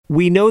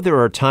We know there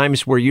are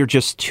times where you're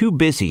just too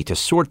busy to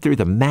sort through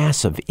the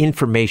mass of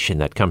information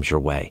that comes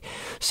your way.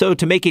 So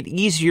to make it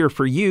easier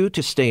for you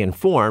to stay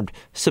informed,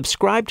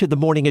 subscribe to The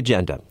Morning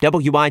Agenda,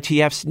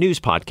 WITF's news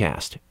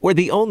podcast, where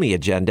the only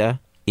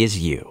agenda is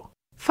you.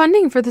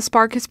 Funding for The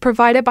Spark is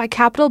provided by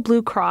Capital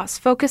Blue Cross,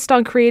 focused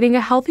on creating a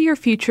healthier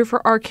future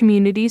for our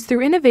communities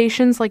through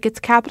innovations like its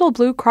Capital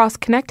Blue Cross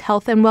Connect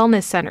Health and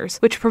Wellness Centers,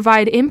 which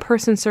provide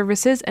in-person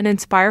services and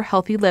inspire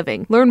healthy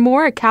living. Learn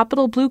more at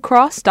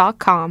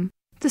capitalbluecross.com.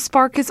 The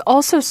Spark is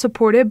also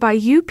supported by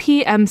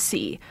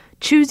UPMC.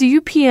 Choose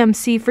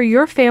UPMC for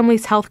your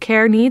family's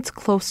healthcare needs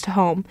close to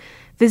home.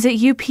 Visit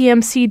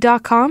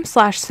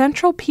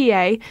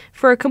upmc.com/centralpa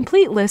for a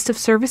complete list of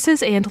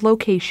services and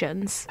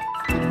locations.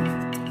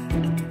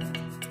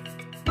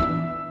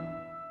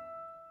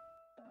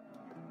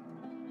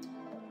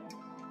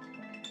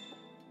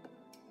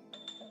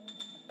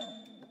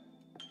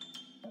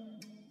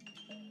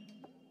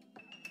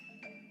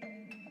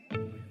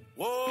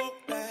 Walk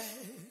back,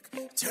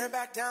 turn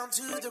back down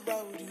to the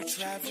road you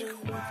travel.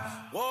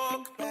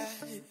 Walk back,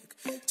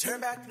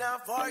 turn back now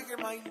for your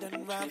mind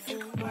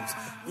unravels.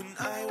 When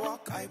I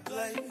walk, I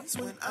blaze.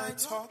 When I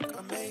talk,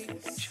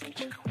 amaze.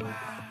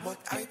 What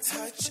I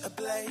touch,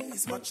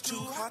 ablaze. Much too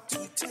hot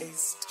to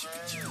taste.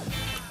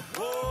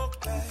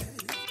 Walk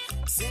back,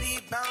 city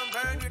bound,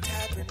 burn your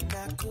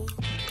tabernacle.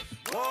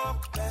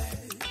 Walk back,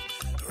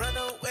 run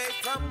away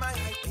from my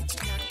high-pitched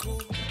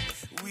cackle.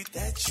 With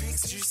that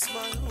trickster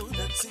smile,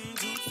 dancing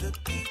to the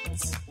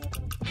beats.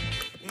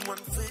 1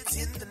 foot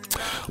in the night.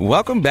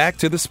 Welcome back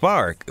to The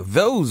Spark.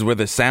 Those were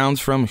the sounds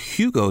from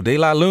Hugo de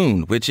la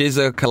Lune, which is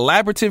a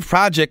collaborative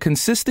project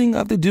consisting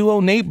of the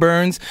duo Nate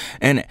Burns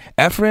and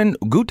Ephraim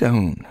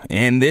Getahun.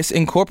 And this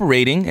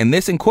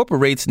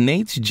incorporates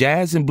Nate's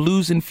jazz and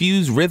blues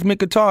infused rhythmic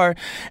guitar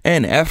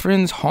and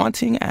Ephraim's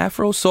haunting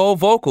Afro-Soul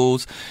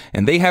vocals,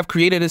 and they have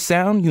created a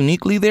sound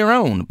uniquely their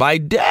own. By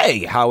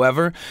day,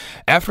 however,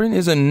 Ephraim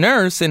is a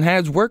nurse and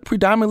has worked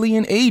predominantly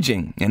in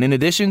aging. And in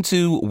addition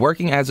to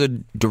working as a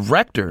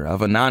director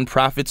of a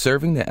nonprofit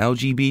serving the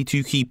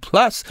LGBTQ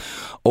plus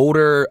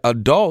older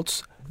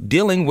adults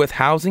dealing with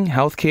housing,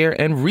 healthcare,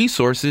 and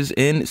resources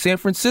in San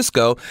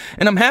Francisco.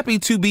 And I'm happy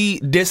to be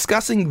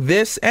discussing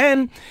this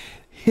and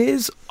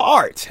his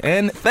art.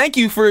 And thank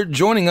you for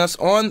joining us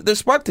on The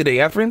Spark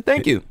today, Ephraim.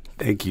 Thank you.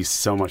 Thank you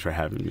so much for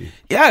having me.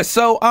 Yeah,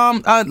 so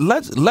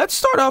let's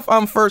start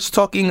off first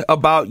talking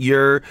about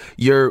your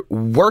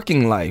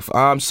working life.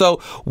 So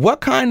what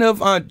kind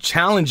of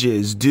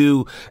challenges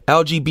do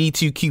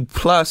LGBTQ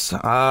plus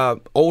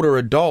older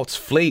adults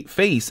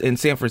face in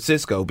San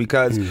Francisco?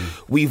 Because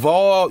we've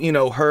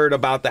all heard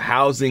about the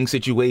housing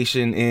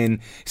situation in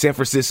San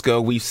Francisco.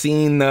 We've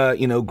seen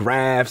the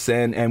graphs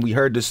and we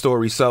heard the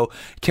story. So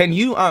can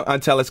you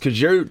tell us,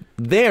 because you're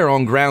there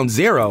on ground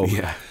zero?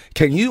 Yeah.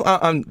 Can you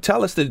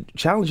tell us the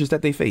challenges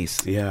that they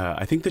face? Yeah,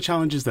 I think the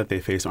challenges that they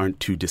face aren't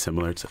too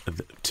dissimilar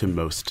to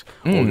most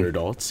older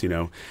adults.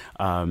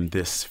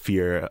 This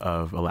fear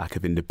of a lack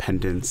of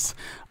independence,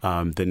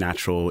 the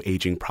natural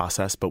aging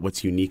process. But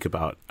what's unique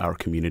about our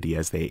community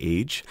as they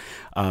age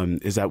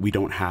is that we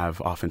don't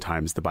have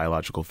oftentimes the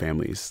biological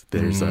families.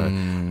 There's a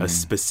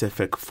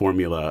specific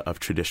formula of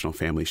traditional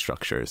family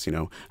structures.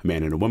 A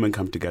man and a woman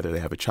come together, they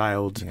have a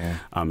child,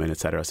 and et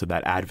cetera. So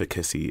that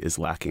advocacy is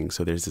lacking.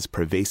 So there's this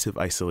pervasive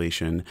isolation,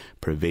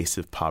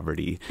 pervasive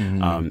poverty.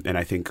 And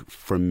I think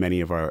for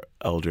many of our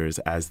elders,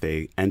 as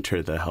they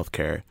enter the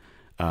healthcare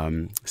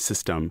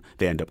system,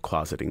 they end up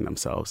closeting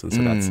themselves. And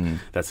so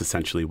that's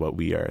essentially what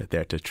we are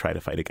there to try to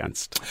fight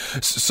against.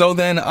 So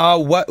then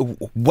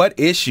what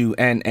issue,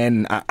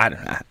 and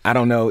I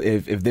don't know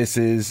if this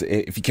is,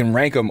 if you can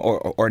rank them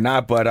or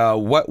not, but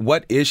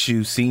what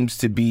issue seems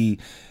to be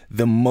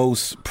the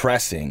most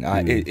pressing?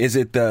 Is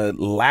it the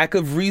lack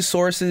of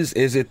resources?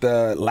 Is it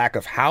the lack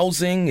of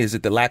housing? Is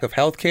it the lack of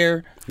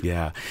healthcare?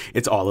 Yeah,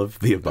 it's all of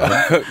the above.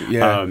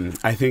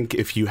 I think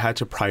if you had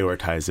to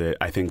prioritize it,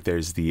 I think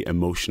there's the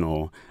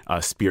emotional,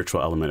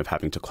 spiritual element of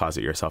having to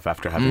closet yourself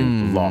after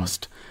having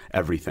lost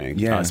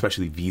everything,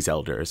 especially these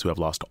elders who have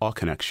lost all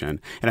connection.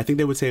 And I think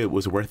they would say it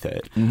was worth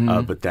it,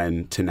 but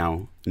then to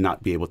now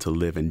not be able to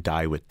live and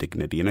die with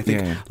dignity. And I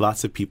think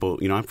lots of people,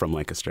 I'm from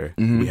Lancaster.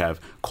 We have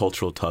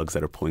cultural tugs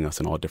that are pulling us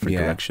in all different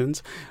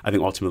directions. I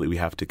think ultimately we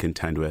have to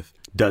contend with,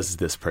 does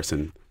this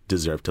person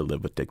deserve to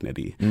live with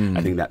dignity?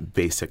 I think that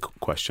basic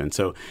question.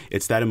 So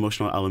it's that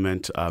emotional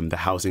element. The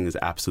housing is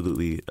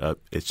absolutely,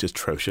 it's just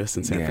atrocious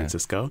in San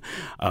Francisco.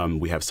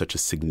 We have such a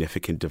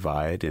significant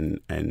divide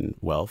in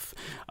wealth.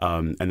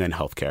 And then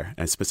healthcare,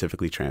 and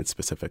specifically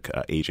trans-specific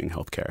aging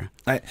healthcare.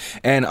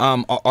 And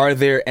are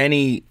there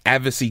any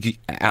advocacy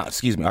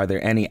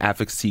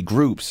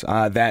groups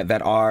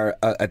that are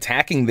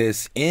attacking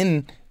this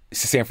in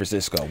San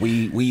Francisco?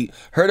 We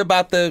heard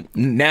about the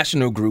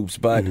national groups,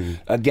 but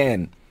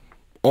again,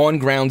 on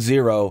ground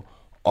zero,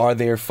 are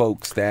there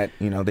folks that,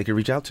 they could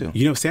reach out to?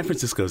 San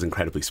Francisco is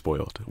incredibly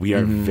spoiled. We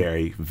are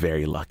very,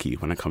 very lucky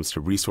when it comes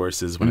to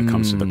resources, when it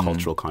comes to the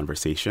cultural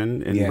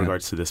conversation in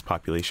regards to this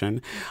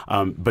population.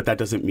 But that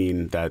doesn't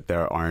mean that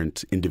there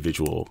aren't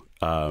individual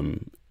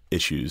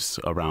issues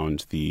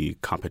around the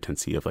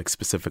competency of like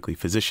specifically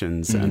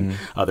physicians and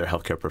other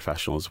healthcare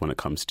professionals when it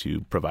comes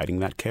to providing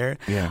that care.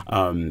 Yeah.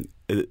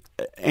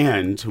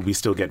 And we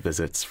still get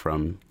visits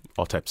from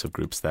all types of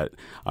groups that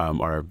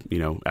are,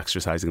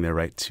 exercising their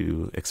right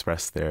to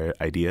express their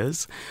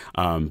ideas.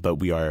 But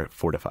we are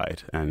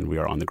fortified and we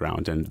are on the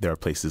ground. And there are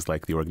places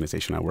like the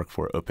organization I work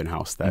for, Open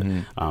House, that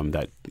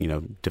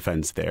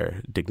defends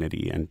their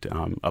dignity and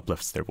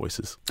uplifts their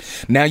voices.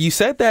 Now, you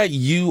said that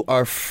you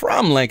are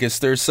from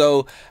Lancaster.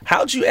 So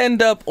how'd you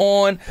end up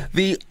on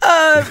the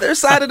other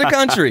side of the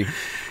country?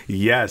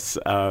 Yes.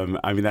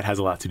 That has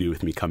a lot to do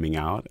with me coming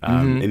out.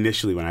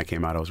 Initially, when I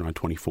came out, I was around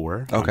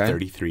 24. Okay. I'm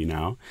 33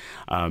 now.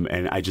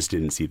 And I just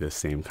didn't see the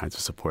same kinds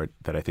of support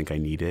that I think I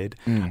needed.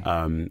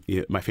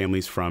 My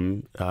family's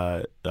from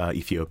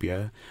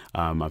Ethiopia.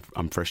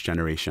 I'm first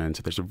generation.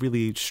 So there's a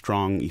really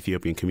strong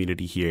Ethiopian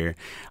community here.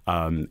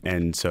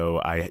 And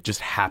so I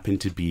just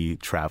happened to be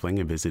traveling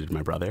and visited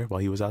my brother while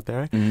he was out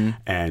there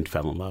and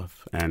fell in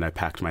love. And I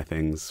packed my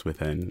things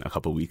within a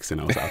couple of weeks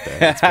and I was out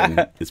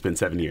there. It's been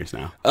 7 years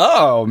now.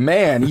 Oh,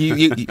 man.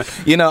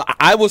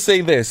 I will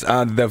say this.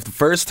 The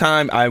first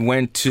time I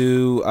went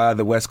to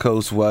the West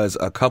Coast was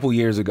a couple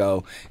years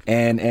ago.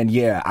 And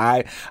yeah,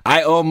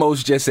 I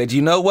almost just said,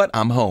 you know what?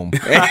 I'm home.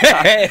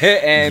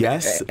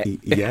 Yes.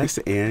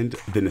 And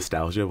the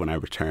nostalgia when I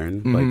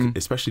return, like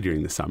especially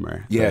during the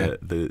summer,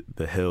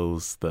 the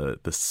hills, the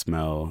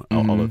smell,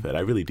 all of it.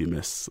 I really do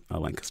miss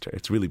Lancaster.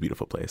 It's a really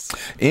beautiful place.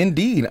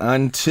 Indeed.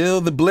 Until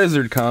the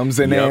blizzard comes.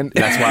 And then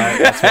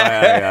that's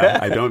why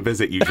I don't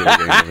visit usually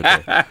during over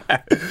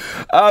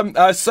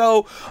there.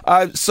 So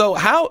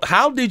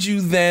how did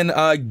you then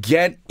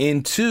get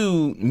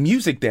into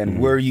music then?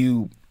 Were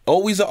you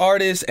always an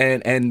artist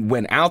and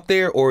went out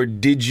there, or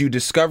did you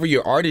discover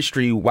your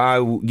artistry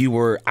while you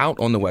were out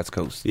on the West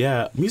Coast?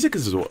 Yeah, music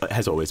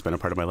has always been a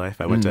part of my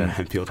life. I went to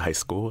Henfield High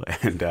School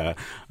and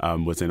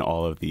was in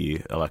all of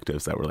the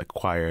electives that were like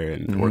choir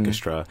and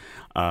orchestra.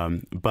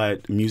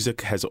 But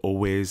music has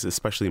always,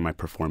 especially in my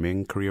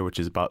performing career, which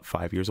is about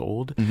 5 years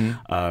old,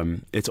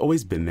 it's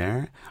always been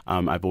there.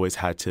 I've always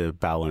had to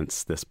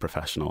balance this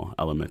professional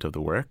element of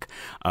the work.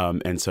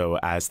 And so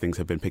as things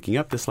have been picking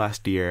up this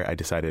last year, I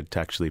decided to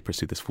actually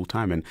pursue this full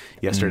time. And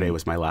yesterday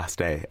was my last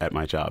day at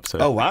my job.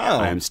 So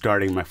I am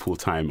starting my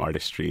full-time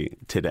artistry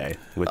today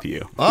with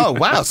you. Oh,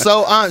 wow.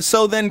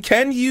 So then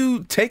can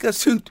you take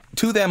us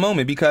to that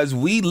moment? Because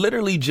we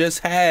literally just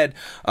had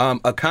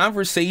a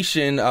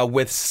conversation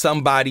with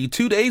somebody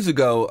 2 days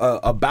ago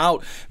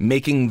about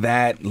making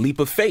that leap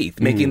of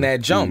faith, making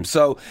that jump.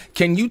 So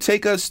can you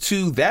take us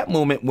to that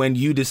moment when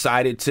you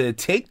decided to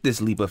take this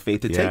leap of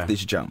faith, to take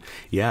this jump?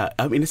 Yeah.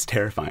 It's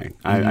terrifying.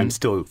 I'm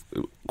still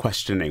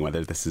questioning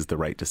whether this is the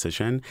right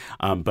decision.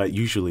 But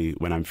usually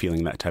when I'm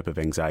feeling that type of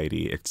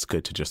anxiety, it's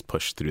good to just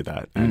push through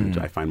that. And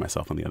I find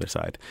myself on the other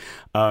side.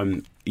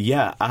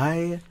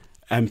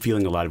 I'm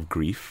feeling a lot of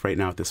grief right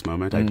now at this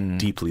moment. I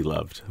deeply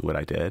loved what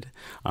I did.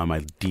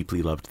 I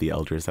deeply loved the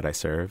elders that I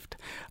served.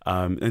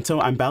 And so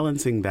I'm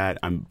balancing that.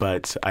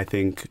 But I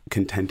think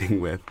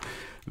contending with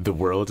the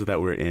world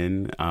that we're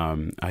in,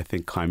 I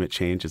think climate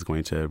change is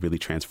going to really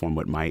transform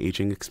what my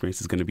aging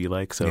experience is going to be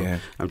like. So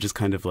I'm just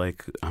kind of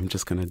like, I'm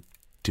just going to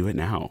do it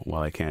now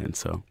while I can.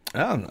 So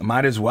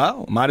might as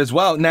well.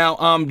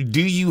 Now,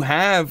 do you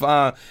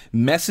have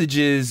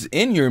messages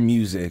in your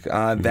music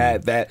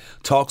that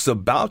talks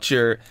about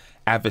your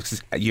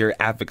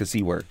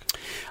advocacy work?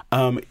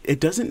 It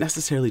doesn't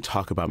necessarily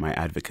talk about my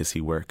advocacy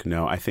work.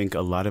 No, I think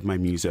a lot of my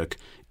music,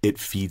 it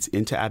feeds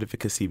into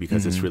advocacy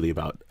because it's really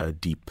about a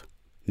deep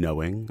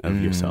knowing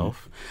of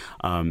yourself.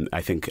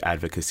 I think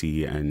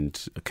advocacy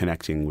and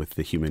connecting with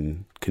the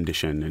human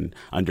condition and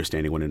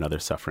understanding one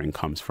another's suffering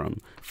comes from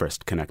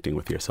first connecting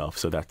with yourself.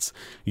 So that's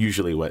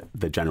usually what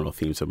the general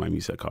themes of my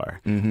music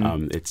are.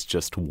 It's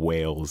just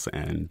wails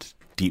and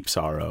deep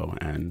sorrow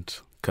and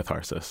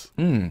catharsis.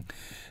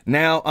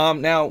 Now,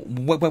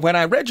 when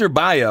I read your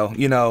bio,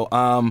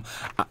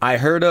 I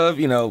heard of,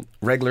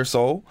 regular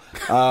soul.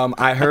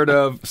 I heard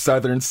of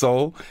Southern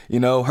soul,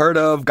 heard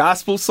of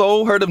gospel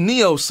soul, heard of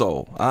neo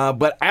soul,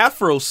 but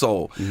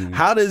Afro-Soul.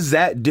 How does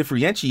that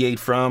differentiate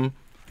from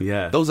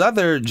those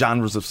other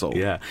genres of soul?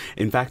 Yeah.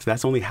 In fact,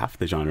 that's only half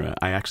the genre.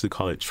 I actually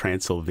call it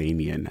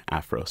Transylvanian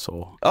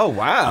Afro-Soul. Oh,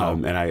 wow.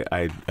 And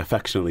I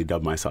affectionately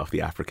dub myself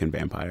the African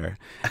vampire.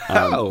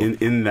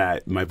 In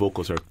that my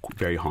vocals are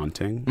very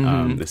haunting,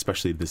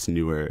 especially this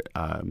newer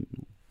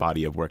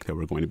body of work that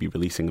we're going to be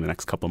releasing in the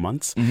next couple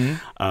months.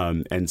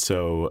 And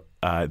so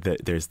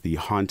there's the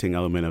haunting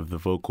element of the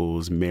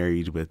vocals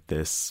married with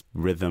this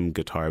rhythm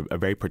guitar, a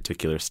very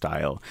particular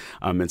style.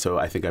 And so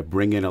I think I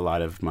bring in a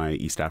lot of my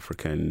East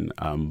African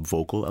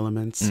vocal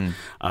elements.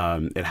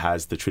 It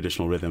has the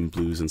traditional rhythm,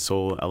 blues, and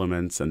soul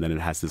elements, and then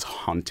it has this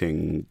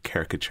haunting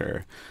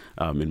caricature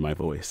in my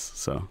voice.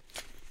 So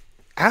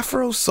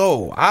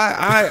Afro-Soul.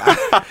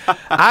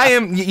 I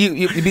am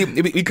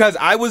because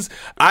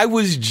I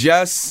was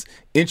just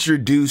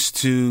introduced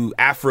to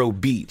Afro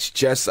beats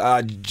just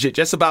about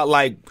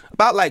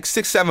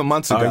 6-7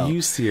 months ago. Are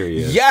you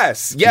serious?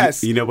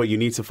 Yes. You know what you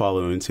need to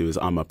follow into is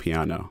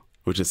Amapiano,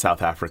 which is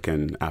South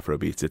African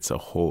Afrobeats, it's a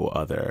whole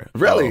other.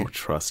 Really? Oh,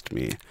 trust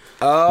me.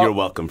 You're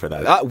welcome for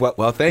that.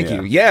 Well, thank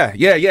you. Yeah.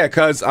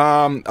 Because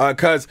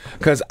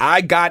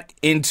I got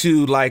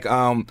into like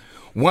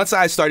once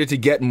I started to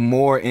get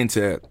more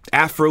into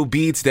Afro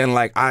beats, then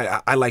like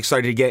I like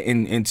started to get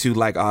into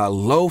like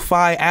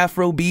lo-fi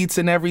Afro beats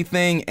and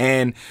everything.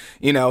 And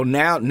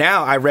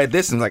now I read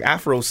this and like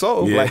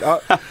Afro-Soul, like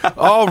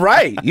all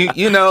right,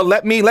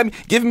 let me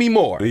give me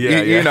more.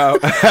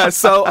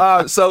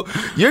 So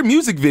your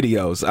music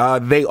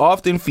videos, they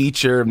often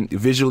feature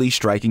visually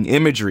striking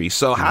imagery.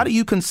 So how do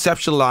you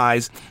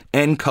conceptualize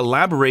and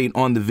collaborate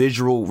on the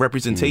visual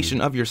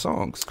representation of your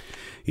songs?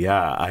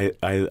 Yeah,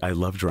 I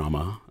love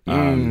drama.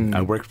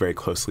 I work very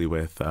closely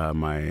with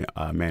my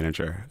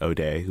manager,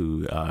 O'Day,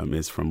 who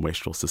is from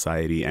Wastrel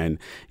Society, and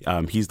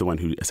he's the one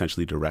who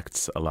essentially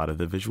directs a lot of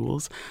the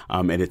visuals.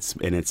 And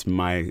it's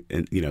my,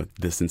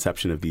 this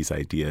inception of these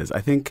ideas. I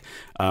think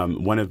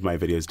one of my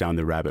videos, Down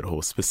the Rabbit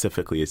Hole,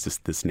 specifically is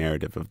just this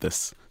narrative of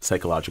this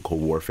psychological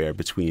warfare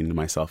between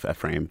myself,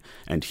 Ephraim,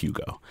 and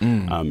Hugo.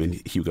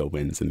 And Hugo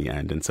wins in the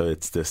end. And so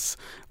it's this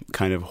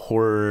kind of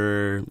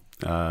horror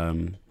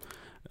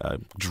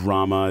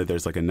drama.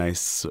 There's like a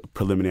nice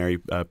preliminary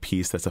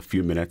piece that's a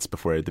few minutes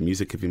before the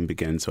music even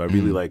begins. So I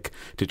really like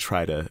to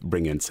try to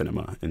bring in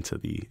cinema into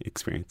the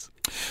experience.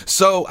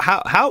 So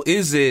how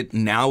is it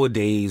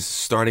nowadays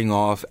starting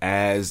off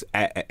as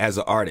an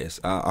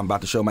artist? I'm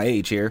about to show my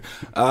age here,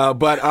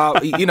 but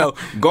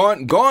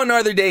gone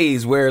are the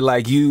days where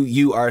like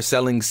you are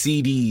selling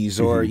CDs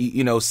or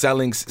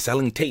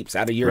selling tapes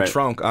out of your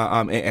trunk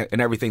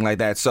and everything like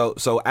that.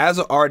 So as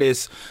an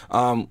artist,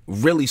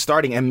 really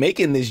starting and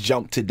making this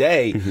jump today,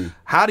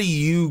 how do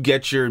you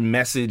get your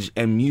message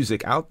and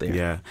music out there?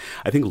 Yeah,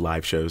 I think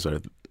live shows are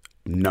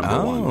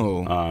number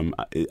one.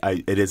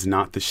 It is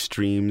not the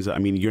streams. I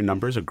mean, your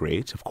numbers are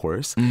great, of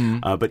course,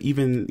 but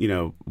even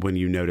when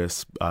you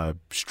notice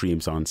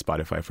streams on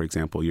Spotify, for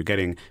example, you're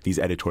getting these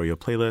editorial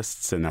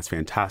playlists, and that's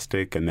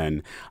fantastic. And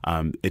then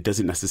it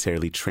doesn't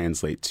necessarily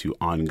translate to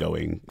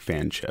ongoing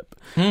fanship.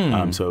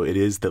 So it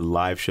is the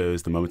live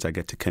shows, the moments I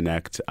get to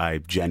connect. I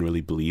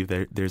generally believe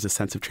there's a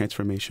sense of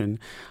transformation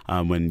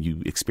when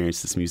you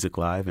experience this music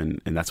live,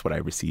 and that's what I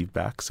receive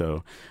back.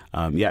 So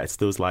it's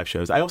those live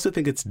shows. I also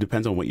think it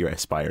depends on what you're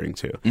aspiring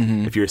to.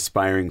 If you're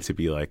aspiring to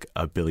be like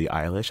a Billie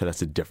Eilish,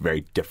 that's a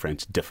very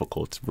different,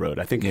 difficult road.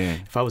 I think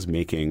if I was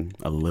making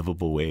a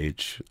livable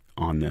wage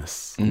on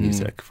this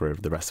music for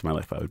the rest of my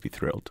life, I would be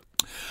thrilled.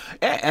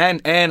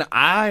 And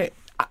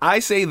I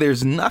say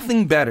there's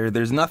nothing better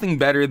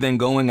than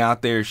going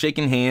out there,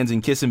 shaking hands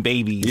and kissing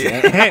babies,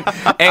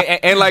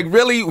 and like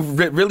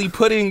really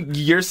putting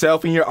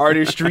yourself and your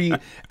artistry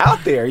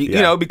out there,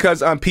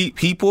 because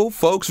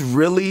folks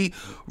really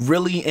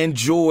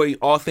enjoy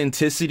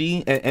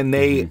authenticity and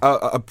they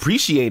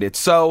appreciate it.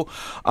 So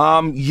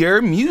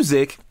your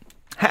music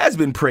has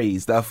been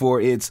praised for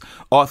its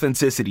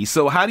authenticity.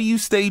 So how do you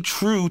stay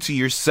true to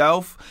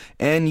yourself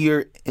and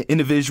your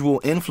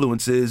individual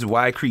influences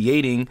while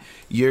creating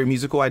your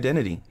musical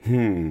identity?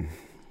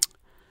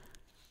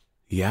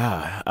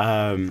 Yeah.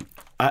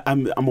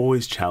 I'm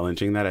always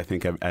challenging that. I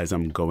think as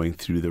I'm going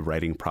through the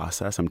writing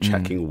process, I'm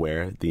checking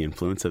where the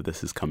influence of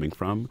this is coming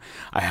from.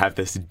 I have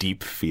this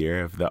deep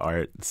fear of the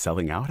art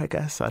selling out, I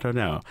guess. I don't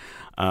know.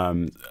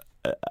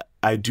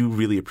 I do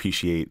really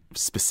appreciate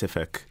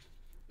specific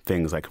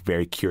things like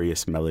very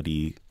curious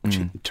melody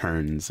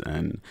turns,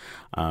 and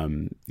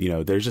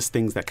there's just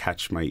things that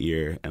catch my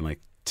ear and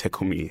like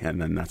tickle me,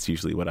 and then that's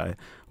usually what I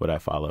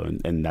follow,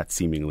 and that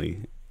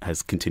seemingly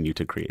has continued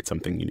to create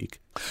something unique.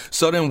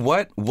 So then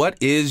what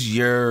is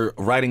your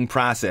writing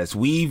process?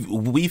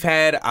 We've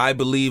had, I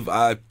believe,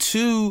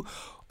 2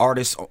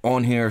 artists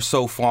on here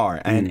so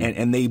far,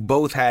 and they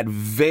both had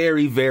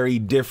very, very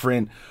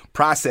different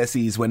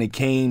processes when it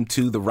came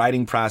to the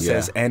writing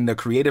process and the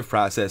creative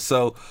process.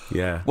 So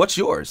what's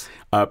yours?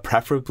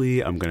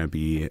 Preferably, I'm going to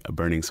be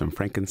burning some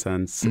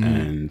frankincense,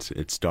 and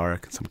it's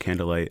dark, some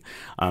candlelight.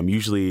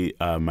 Usually,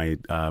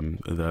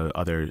 the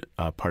other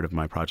part of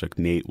my project,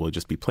 Nate, will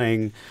just be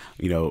playing,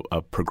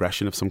 a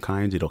progression of some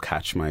kind. It'll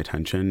catch my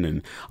attention,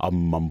 and I'll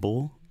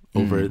mumble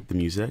over the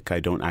music.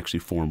 I don't actually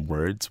form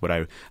words.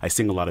 I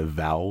sing a lot of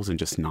vowels and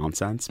just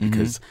nonsense,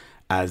 because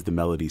as the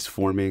melody's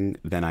forming,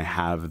 then I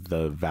have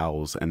the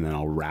vowels, and then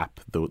I'll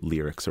wrap the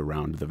lyrics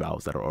around the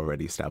vowels that are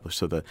already established.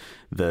 So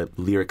the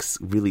lyrics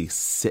really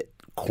sit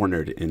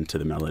cornered into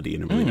the melody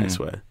in a really nice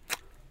way.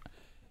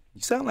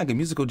 You sound like a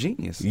musical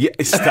genius. Yeah,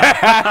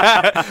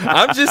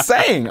 I'm just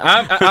saying.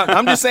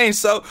 I'm just saying.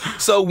 So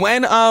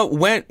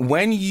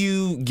when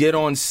you get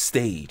on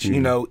stage,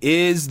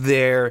 is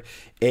there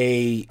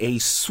a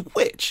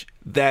switch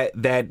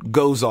that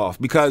goes off?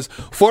 Because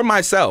for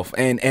myself,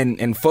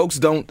 and folks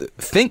don't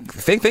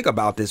think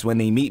about this when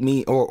they meet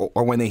me or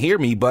when they hear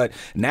me, but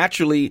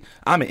naturally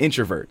I'm an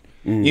introvert.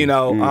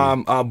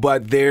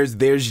 but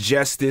there's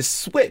just this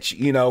switch,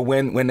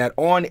 when that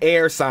on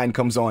air sign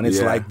comes on,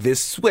 it's like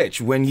this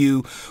switch. When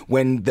your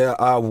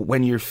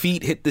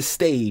feet hit the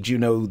stage,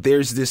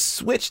 there's this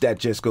switch that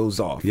just goes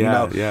off.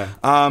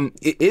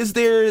 Is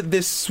there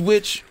this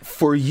switch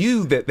for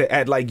you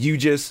that like you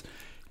just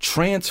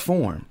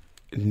transform?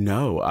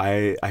 No,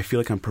 I feel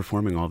like I'm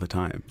performing all the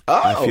time.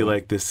 I feel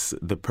like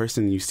the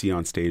person you see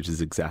on stage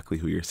is exactly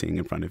who you're seeing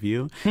in front of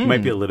you. It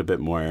might be a little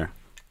bit more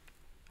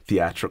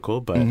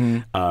theatrical, but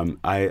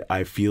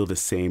I feel the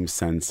same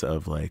sense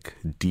of like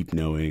deep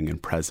knowing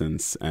and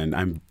presence, and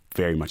I'm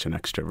very much an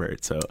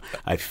extrovert, so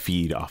I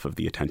feed off of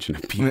the attention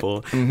of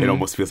people. It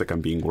almost feels like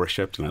I'm being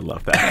worshipped, and I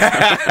love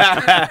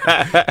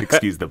that.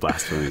 Excuse the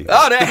blasphemy.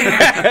 Oh,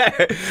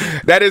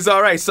 that is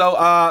all right. So,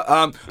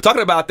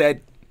 talking about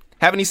that,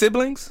 have any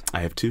siblings?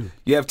 I have 2.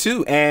 You have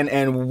 2,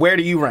 and where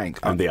do you rank?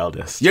 I'm the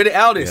eldest. You're the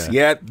eldest.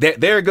 Yeah,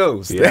 there it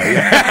goes. And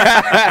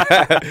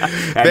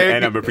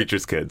I'm a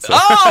preacher's kid. So.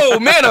 Oh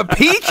man, a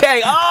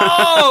PK.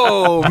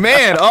 Oh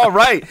man, all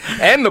right.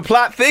 And the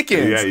plot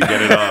thickens. Yeah, you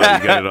get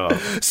it all.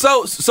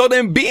 So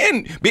then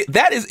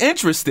that is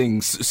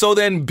interesting. So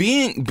then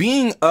being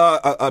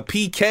a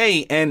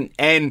PK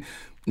and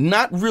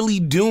not really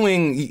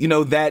doing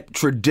that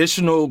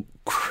traditional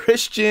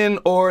Christian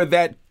or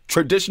that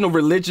traditional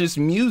religious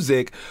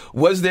music,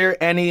 was there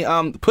any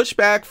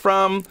pushback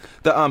from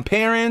the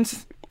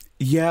parents?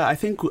 Yeah, I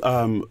think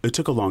it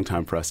took a long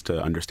time for us to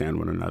understand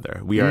one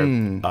another. We are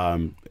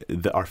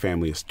our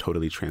family is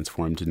totally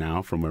transformed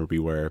now from where we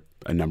were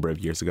a number of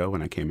years ago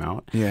when I came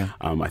out. Yeah,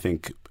 I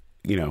think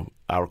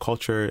our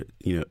culture,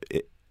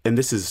 and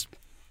this is.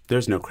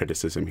 There's no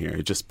criticism here.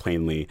 It's just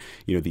plainly,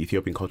 the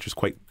Ethiopian culture is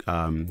quite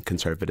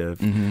conservative.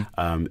 And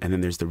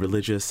then there's the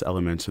religious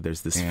element. So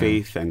there's this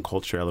faith and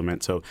culture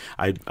element. So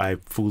I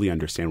fully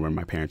understand where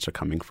my parents are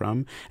coming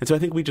from. And so I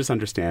think we just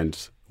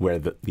understand where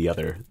the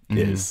other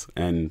is.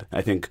 And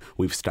I think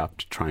we've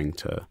stopped trying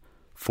to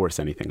force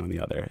anything on the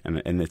other.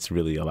 And it's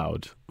really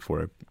allowed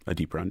for a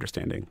deeper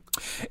understanding.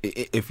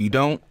 If you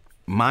don't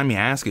mind me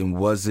asking,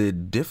 was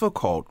it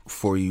difficult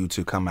for you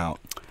to come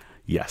out?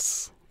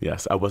 Yes,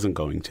 I wasn't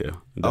going to.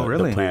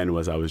 Really? The plan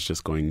was I was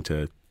just going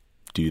to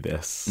do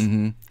this,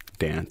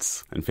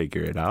 dance, and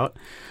figure it out.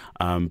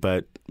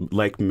 But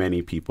like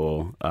many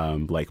people,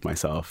 like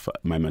myself,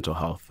 my mental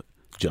health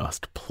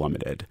just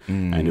plummeted.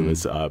 And it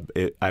was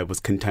I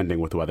was contending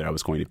with whether I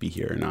was going to be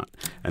here or not.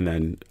 And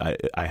then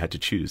I had to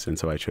choose, and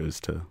so I chose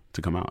to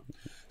come out.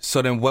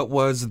 So then what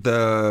was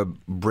the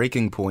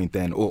breaking point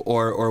then?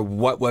 Or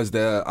what was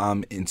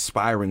the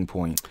inspiring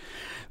point?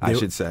 I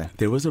should say.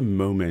 There was a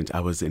moment I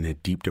was in a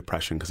deep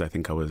depression because I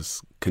think I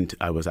was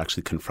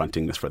actually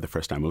confronting this for the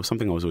first time. It was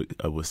something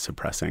I was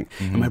suppressing.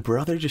 And my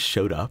brother just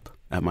showed up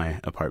at my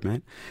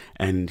apartment,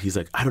 and he's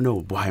like, I don't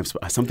know why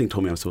something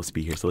told me I'm supposed to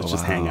be here, so let's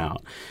just hang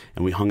out.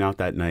 And we hung out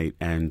that night,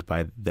 and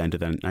by the end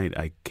of that night,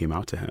 I came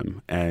out to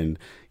him. And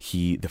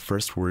the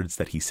first words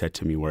that he said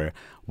to me were,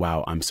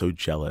 wow, I'm so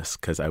jealous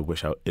because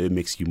it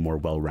makes you more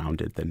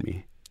well-rounded than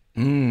me.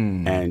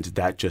 And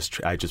that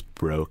I just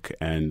broke,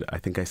 and I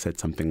think I said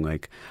something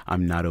like,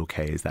 I'm not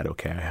okay, is that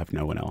okay? I have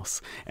no one else.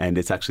 And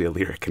it's actually a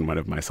lyric in one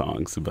of my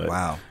songs. But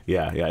wow.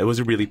 Yeah, it was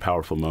a really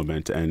powerful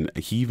moment. And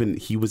he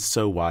was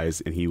so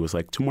wise, and he was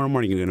like, tomorrow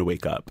morning you're going to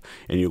wake up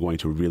and you're going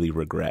to really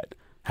regret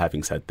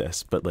having said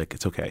this, but like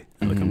it's okay.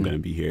 Like I'm going to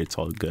be here. It's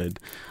all good.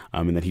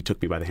 And then he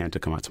took me by the hand to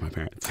come out to my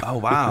parents. Oh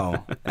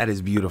wow, that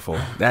is beautiful.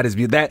 That is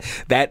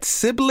that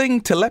sibling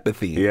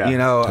telepathy. Yeah,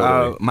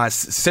 totally. My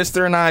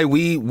sister and I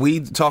we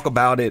talk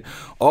about it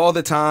all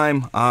the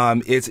time.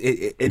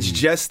 It's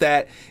just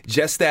that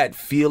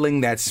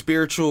feeling, that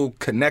spiritual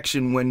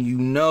connection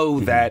when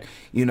that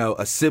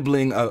a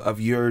sibling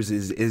of yours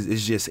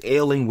is just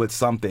ailing with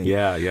something.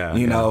 Yeah.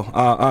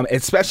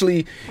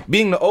 Especially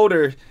being the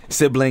older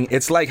sibling,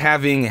 it's like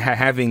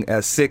having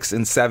a sixth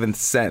and seventh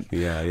sense.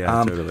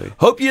 Yeah, totally.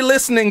 Hope you're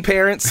listening,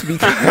 parents,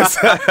 because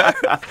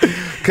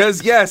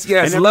yes,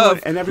 and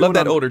love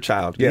that older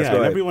child. Yes,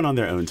 and everyone on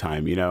their own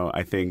time.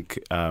 I think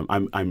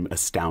I'm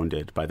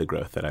astounded by the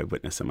growth that I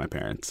witnessed in my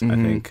parents. I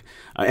think,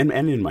 and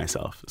in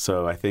myself.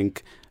 So I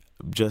think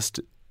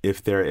just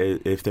if there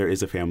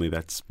is a family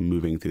that's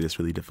moving through this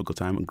really difficult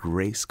time,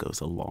 grace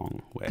goes a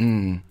long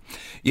way.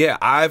 Yeah,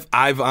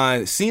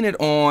 I've seen it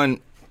on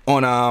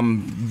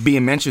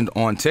being mentioned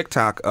on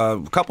TikTok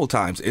a couple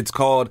times. It's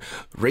called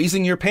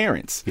Raising Your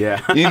Parents.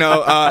 Yeah.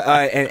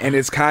 And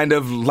it's kind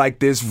of like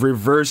this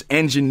reverse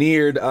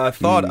engineered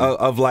thought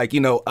of like,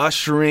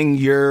 ushering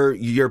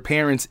your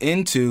parents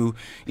into,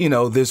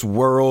 this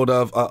world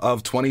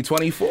of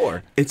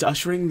 2024. It's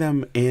ushering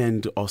them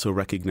and also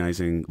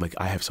recognizing like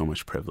I have so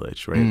much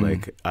privilege, right?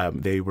 Like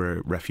they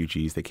were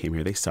refugees. They came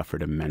here. They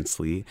suffered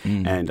immensely.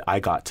 And I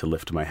got to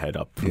lift my head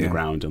up from the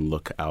ground and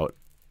look out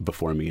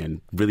before me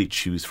and really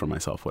choose for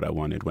myself what I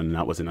wanted when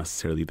that wasn't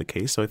necessarily the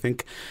case. So I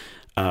think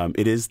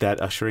It is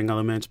that ushering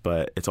element,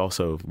 but it's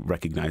also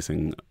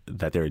recognizing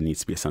that there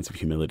needs to be a sense of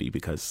humility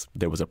because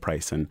there was a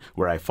price, and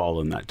where I fall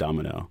in that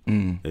domino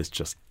is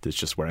just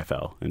where I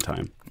fell in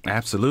time.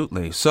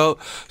 Absolutely. So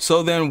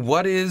then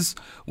what is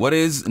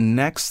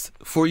next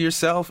for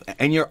yourself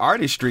and your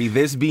artistry,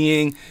 this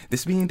being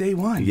day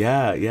one?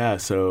 Yeah.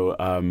 So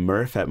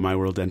Murph at My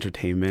World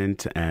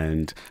Entertainment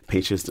and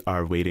Patients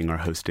Are Waiting are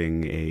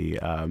hosting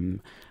a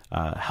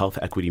Health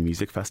Equity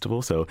Music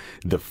Festival. So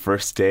the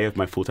first day of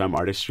my full-time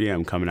artistry,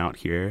 I'm coming out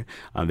here.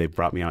 They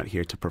brought me out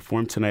here to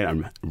perform tonight.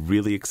 I'm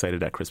really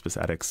excited at Crispus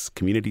Attucks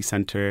Community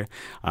Center.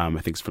 I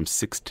think it's from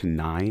 6 to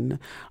 9.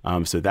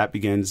 So that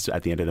begins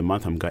at the end of the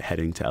month. I'm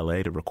heading to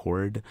LA to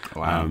record.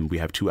 Wow. We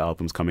have 2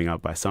 albums coming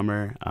out by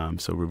summer.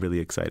 So we're really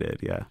excited.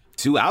 Yeah.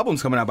 2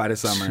 albums coming out by the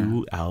summer.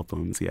 2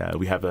 albums, yeah.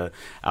 We have an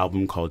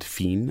album called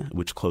Fiend,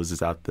 which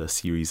closes out the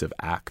series of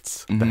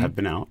acts that have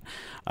been out.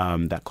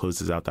 That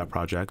closes out that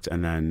project.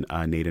 And then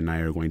Nate and I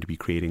are going to be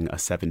creating a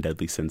 7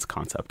 Deadly Sins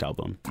concept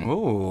album.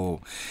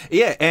 Oh,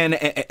 yeah.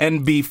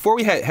 And before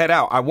we head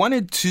out, I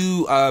wanted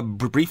to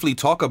briefly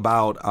talk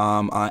about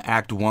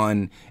Act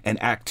 1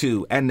 and Act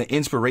 2 and the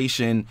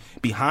inspiration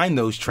behind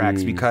those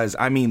tracks because,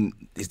 I mean,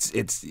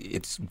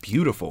 it's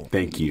beautiful.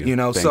 Thank you.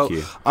 Thank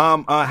you.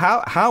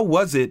 How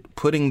was it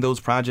putting those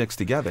projects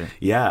together?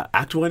 Yeah,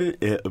 Act 1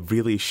 it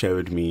really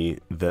showed me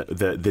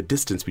the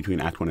distance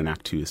between Act 1 and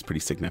Act 2 is pretty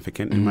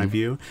significant in my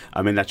view.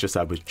 I mean, that's just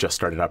I was just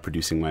started out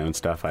producing my own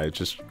stuff. I was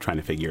just trying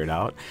to figure it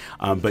out.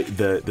 But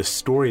the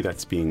story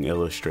that's being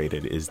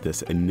illustrated is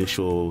this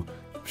initial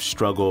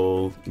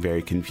struggle,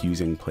 very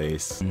confusing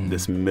place.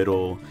 This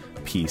middle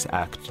piece,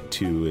 Act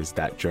 2, is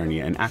that journey.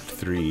 And Act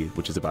 3,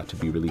 which is about to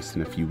be released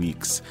in a few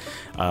weeks,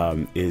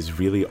 is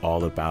really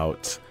all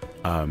about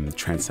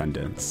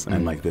transcendence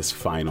and like this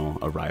final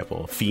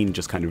arrival. Fiend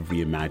just kind of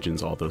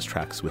reimagines all those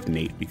tracks with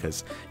Nate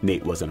because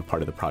Nate wasn't a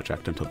part of the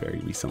project until very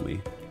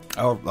recently.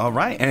 Oh, all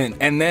right,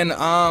 and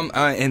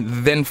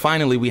then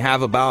finally we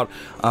have about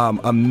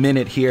a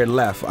minute here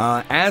left.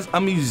 As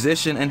a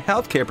musician and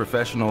healthcare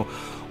professional,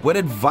 what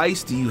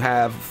advice do you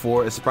have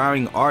for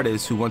aspiring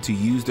artists who want to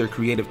use their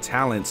creative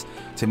talents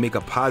to make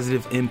a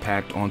positive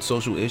impact on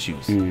social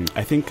issues?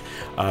 I think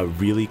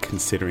really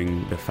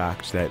considering the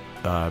fact that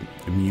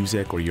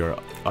music or your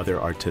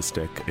other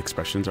artistic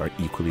expressions are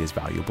equally as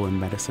valuable in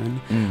medicine,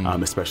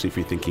 especially if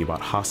you're thinking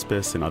about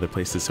hospice and other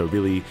places. So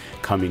really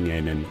coming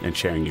in and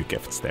sharing your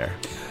gifts there.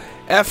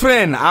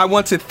 Ephraim, I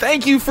want to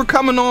thank you for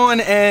coming on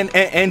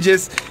and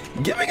just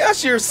giving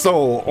us your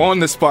soul on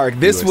The Spark.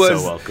 You are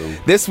so welcome.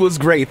 This was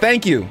great.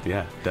 Thank you.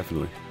 Yeah,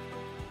 definitely.